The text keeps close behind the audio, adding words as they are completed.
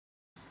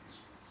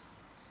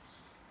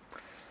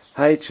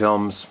Hi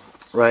chums,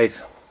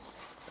 right,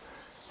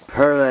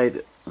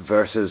 Perlite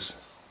versus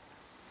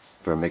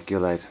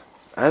Vermiculite.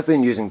 I've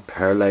been using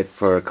Perlite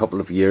for a couple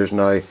of years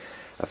now.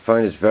 I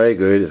found it's very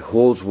good, it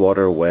holds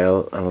water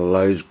well and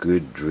allows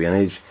good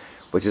drainage,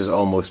 which is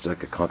almost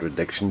like a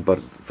contradiction, but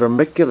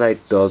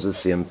Vermiculite does the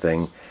same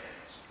thing.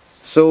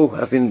 So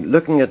I've been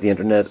looking at the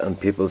internet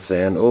and people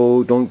saying,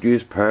 oh, don't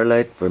use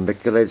Perlite,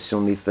 Vermiculite's the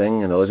only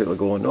thing, and other people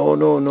going,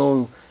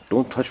 no,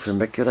 don't touch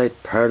Vermiculite,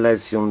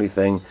 Perlite's the only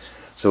thing.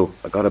 So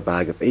I got a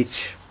bag of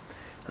each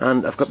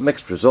and I've got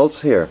mixed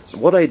results here.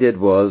 What I did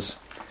was,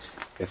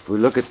 if we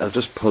look at, I'll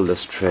just pull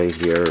this tray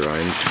here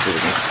around so we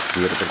can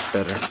see it a bit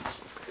better.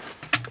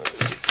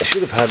 I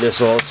should have had this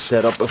all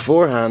set up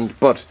beforehand,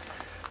 but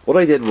what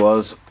I did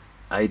was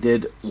I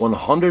did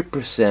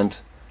 100%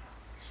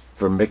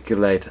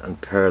 Vermiculite and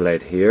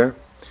Perlite here,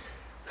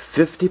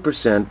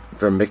 50%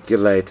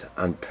 Vermiculite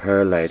and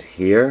Perlite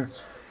here,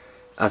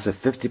 as a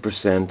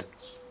 50%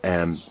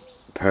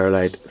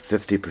 Perlite,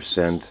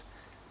 50%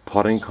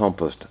 potting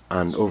compost,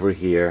 and over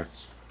here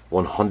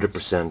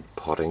 100%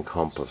 potting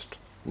compost.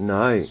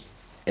 Now,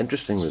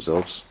 interesting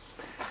results.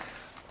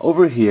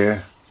 Over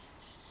here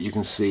you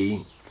can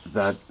see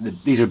that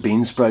these are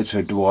bean sprouts,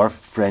 or dwarf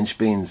French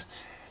beans.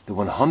 The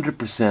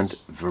 100%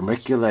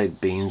 Vermiculite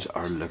beans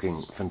are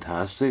looking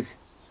fantastic.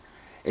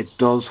 It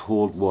does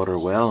hold water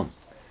well.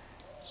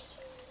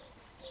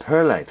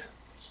 Perlite,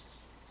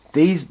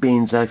 these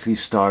beans actually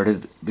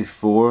started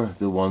before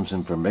the ones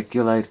in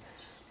Vermiculite,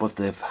 but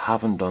they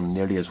haven't done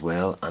nearly as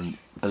well, and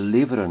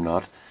believe it or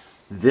not,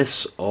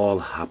 this all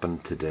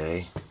happened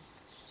today.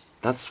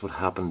 That's what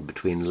happened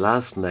between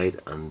last night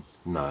and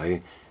now.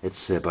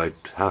 It's about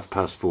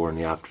 4:30 in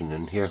the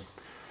afternoon here.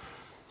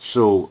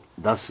 So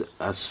that's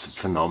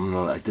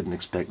phenomenal. I didn't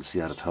expect to see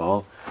that at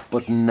all,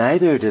 but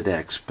neither did I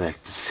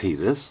expect to see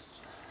this.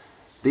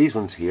 These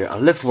ones here, I'll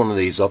lift one of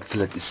these up to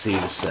let you see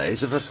the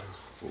size of it.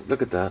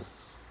 Look at that.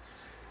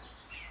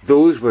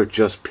 Those were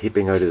just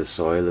peeping out of the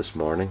soil this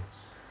morning.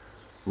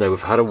 Now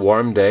we've had a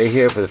warm day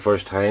here for the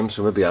first time,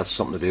 so maybe that's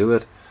something to do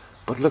with it.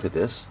 But look at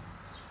this.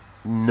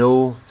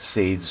 No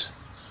seeds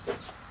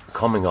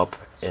coming up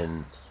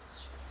in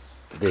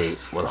the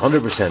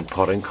 100%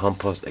 potting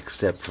compost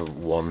except for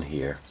one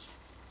here.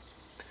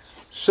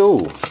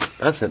 So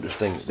that's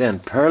interesting. Then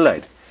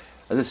Perlite.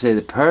 As I say,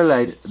 the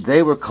Perlite,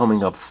 they were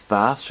coming up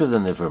faster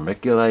than the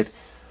Vermiculite,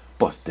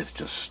 but they've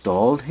just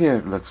stalled here,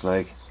 it looks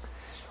like.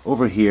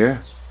 Over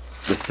here,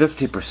 the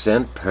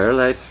 50%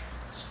 Perlite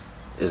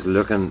is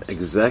looking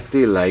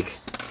exactly like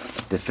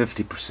the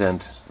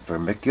 50%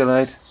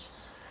 Vermiculite,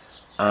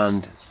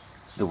 and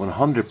the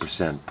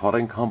 100%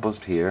 potting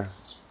compost here,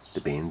 the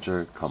beans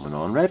are coming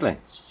on readily.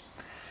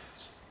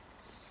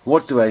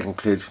 What do I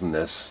conclude from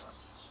this?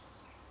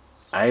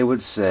 I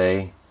would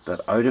say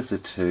that out of the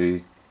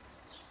two,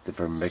 the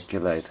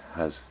Vermiculite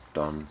has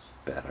done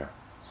better.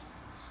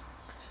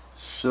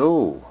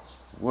 So,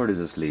 where does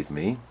this leave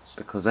me?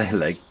 Because I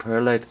like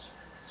Perlite.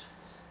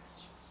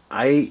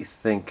 I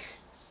think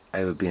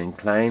I would be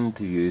inclined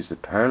to use the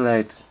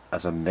Perlite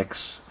as a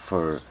mix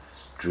for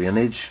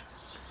drainage,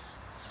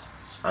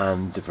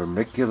 and the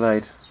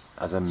Vermiculite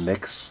as a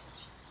mix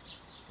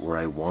where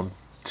I want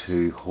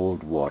to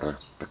hold water,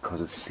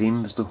 because it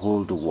seems to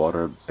hold the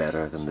water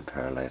better than the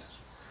Perlite.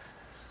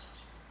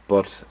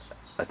 But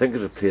I think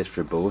there's a place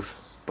for both,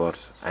 but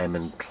I'm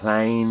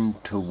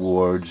inclined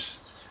towards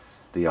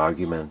the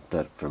argument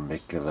that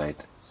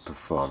Vermiculite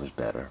performs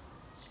better.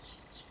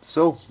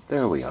 So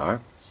there we are.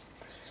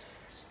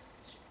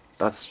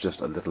 That's just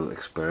a little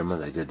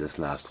experiment I did this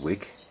last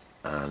week,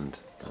 and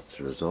that's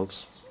the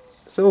results.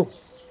 So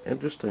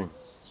interesting.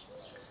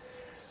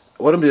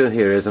 What I'm doing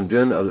here is I'm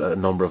doing a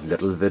number of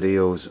little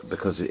videos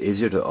because it's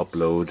easier to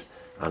upload,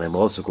 and I'm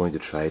also going to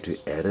try to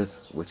edit,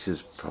 which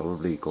is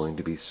probably going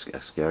to be a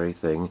scary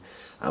thing.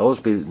 I always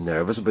be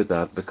nervous about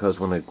that,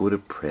 because when I go to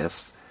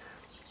press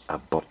a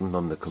button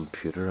on the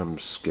computer, I'm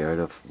scared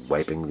of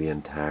wiping the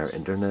entire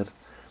internet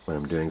when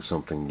I'm doing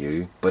something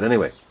new. But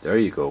anyway, there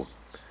you go.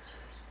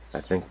 I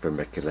think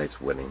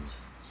Vermiculite's winning.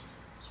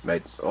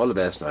 Right, all the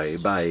best now.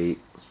 Bye.